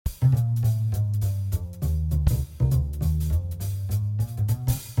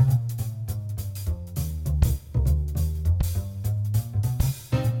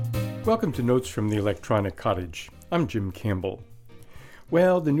Welcome to Notes from the Electronic Cottage. I'm Jim Campbell.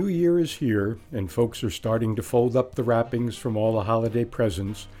 Well, the new year is here, and folks are starting to fold up the wrappings from all the holiday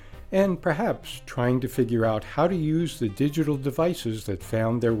presents, and perhaps trying to figure out how to use the digital devices that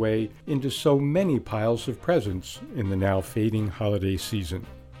found their way into so many piles of presents in the now fading holiday season.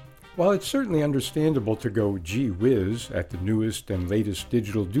 While it's certainly understandable to go gee whiz at the newest and latest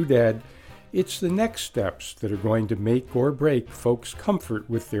digital doodad, it's the next steps that are going to make or break folks' comfort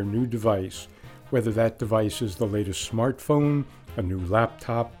with their new device, whether that device is the latest smartphone, a new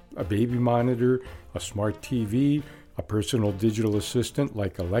laptop, a baby monitor, a smart TV, a personal digital assistant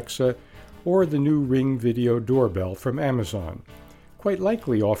like Alexa, or the new Ring video doorbell from Amazon, quite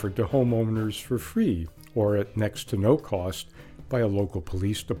likely offered to homeowners for free or at next to no cost by a local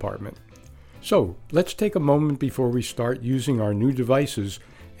police department. So let's take a moment before we start using our new devices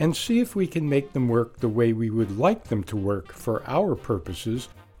and see if we can make them work the way we would like them to work for our purposes,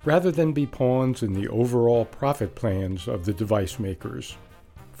 rather than be pawns in the overall profit plans of the device makers.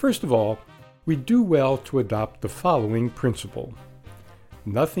 First of all, we do well to adopt the following principle.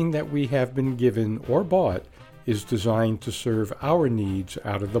 Nothing that we have been given or bought is designed to serve our needs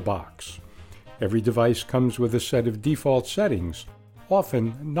out of the box. Every device comes with a set of default settings,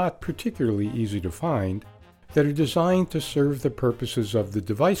 often not particularly easy to find, that are designed to serve the purposes of the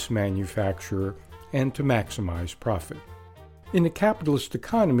device manufacturer and to maximize profit. In a capitalist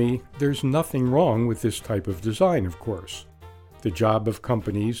economy, there's nothing wrong with this type of design, of course. The job of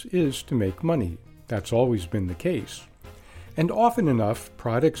companies is to make money. That's always been the case. And often enough,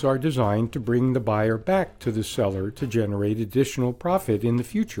 products are designed to bring the buyer back to the seller to generate additional profit in the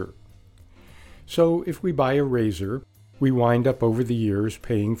future. So if we buy a razor, we wind up over the years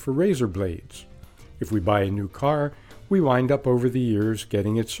paying for razor blades. If we buy a new car, we wind up over the years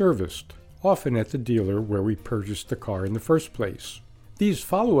getting it serviced, often at the dealer where we purchased the car in the first place. These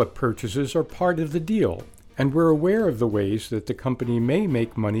follow-up purchases are part of the deal, and we're aware of the ways that the company may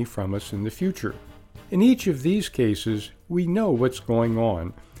make money from us in the future. In each of these cases, we know what's going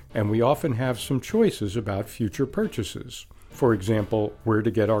on, and we often have some choices about future purchases. For example, where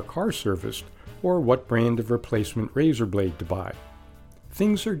to get our car serviced, or what brand of replacement razor blade to buy.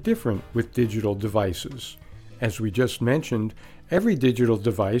 Things are different with digital devices. As we just mentioned, every digital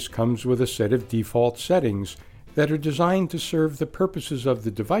device comes with a set of default settings that are designed to serve the purposes of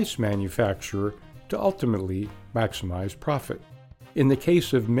the device manufacturer to ultimately maximize profit. In the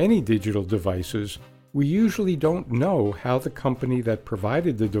case of many digital devices, we usually don't know how the company that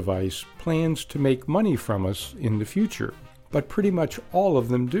provided the device plans to make money from us in the future, but pretty much all of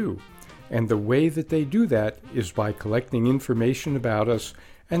them do. And the way that they do that is by collecting information about us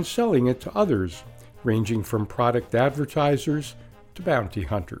and selling it to others, ranging from product advertisers to bounty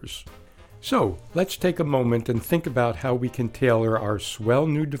hunters. So, let's take a moment and think about how we can tailor our swell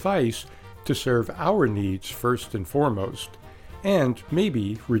new device to serve our needs first and foremost, and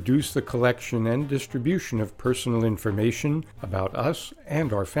maybe reduce the collection and distribution of personal information about us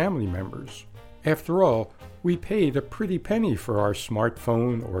and our family members. After all, we paid a pretty penny for our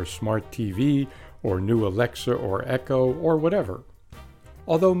smartphone or smart TV or new Alexa or Echo or whatever.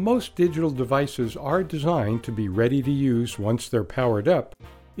 Although most digital devices are designed to be ready to use once they're powered up,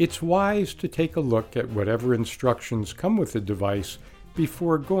 it's wise to take a look at whatever instructions come with the device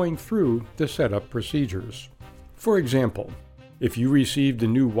before going through the setup procedures. For example, if you received a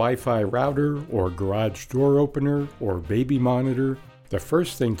new Wi-Fi router or garage door opener or baby monitor, the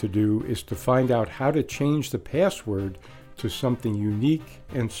first thing to do is to find out how to change the password to something unique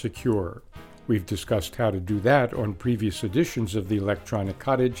and secure. We've discussed how to do that on previous editions of the Electronic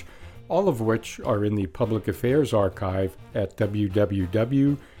Cottage, all of which are in the Public Affairs Archive at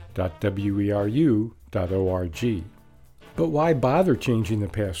www.weru.org. But why bother changing the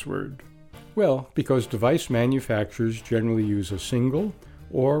password? Well, because device manufacturers generally use a single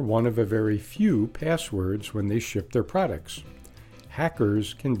or one of a very few passwords when they ship their products.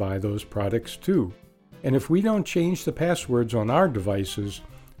 Hackers can buy those products too. And if we don't change the passwords on our devices,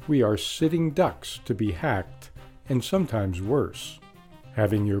 we are sitting ducks to be hacked, and sometimes worse.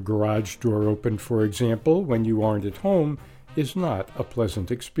 Having your garage door open, for example, when you aren't at home, is not a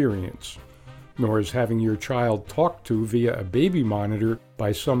pleasant experience. Nor is having your child talked to via a baby monitor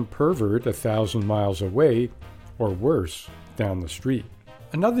by some pervert 1,000 miles away, or worse, down the street.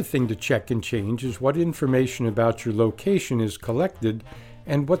 Another thing to check and change is what information about your location is collected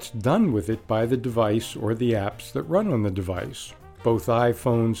and what's done with it by the device or the apps that run on the device. Both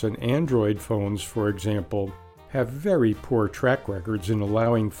iPhones and Android phones, for example, have very poor track records in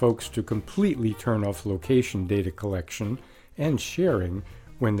allowing folks to completely turn off location data collection and sharing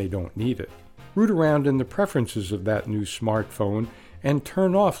when they don't need it. Root around in the preferences of that new smartphone and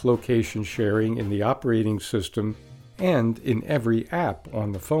turn off location sharing in the operating system and in every app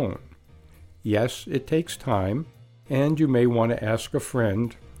on the phone. Yes, it takes time, and you may want to ask a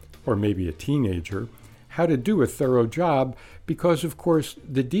friend, or maybe a teenager, how to do a thorough job because, of course,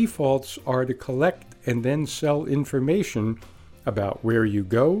 the defaults are to collect and then sell information about where you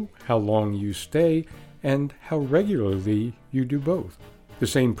go, how long you stay, and how regularly you do both. The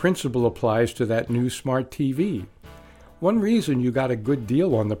same principle applies to that new smart TV. One reason you got a good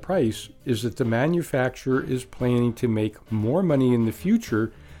deal on the price is that the manufacturer is planning to make more money in the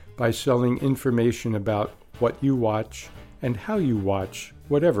future by selling information about what you watch and how you watch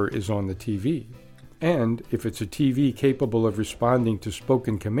whatever is on the TV. And if it's a TV capable of responding to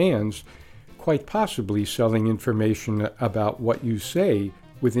spoken commands, quite possibly selling information about what you say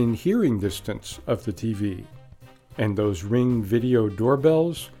within hearing distance of the TV. And those Ring video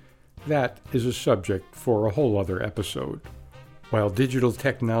doorbells? That is a subject for a whole other episode. While digital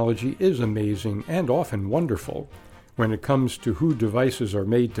technology is amazing and often wonderful, when it comes to who devices are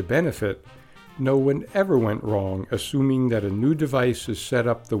made to benefit, no one ever went wrong assuming that a new device is set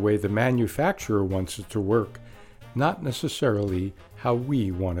up the way the manufacturer wants it to work, not necessarily how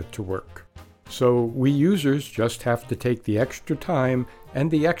we want it to work. So we users just have to take the extra time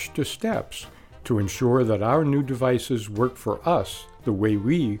and the extra steps to ensure that our new devices work for us the way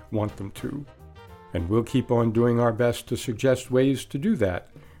we want them to. And we'll keep on doing our best to suggest ways to do that,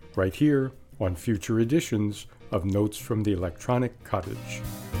 right here on future editions of Notes from the Electronic Cottage.